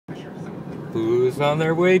Who's on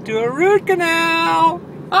their way to a root canal?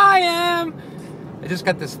 I am! I just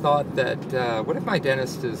got this thought that, what if my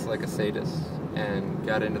dentist is like a sadist and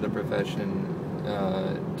got into the profession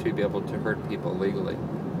to be able to hurt people legally?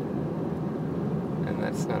 And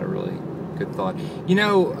that's not a really good thought. You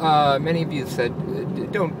know, many of you said,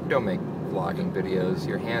 don't make vlogging videos.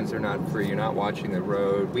 Your hands are not free. You're not watching the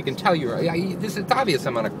road. We can tell you, it's obvious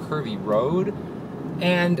I'm on a curvy road,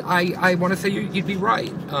 and I want to say you'd be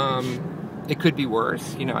right. It could be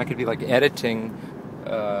worse. You know, I could be like editing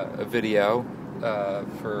a video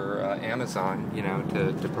for Amazon, you know,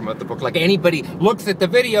 to promote the book. Like anybody looks at the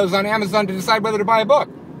videos on Amazon to decide whether to buy a book.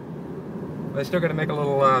 But I still got to make a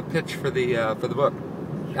little pitch for the book.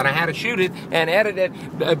 And I had to shoot it and edit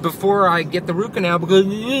it before I get the root canal, because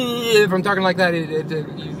if I'm talking like that,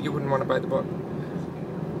 you wouldn't want to buy the book.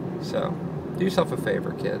 So, do yourself a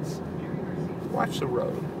favor, kids. Watch the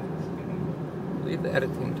road. Leave the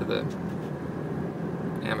editing to the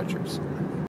amateurs.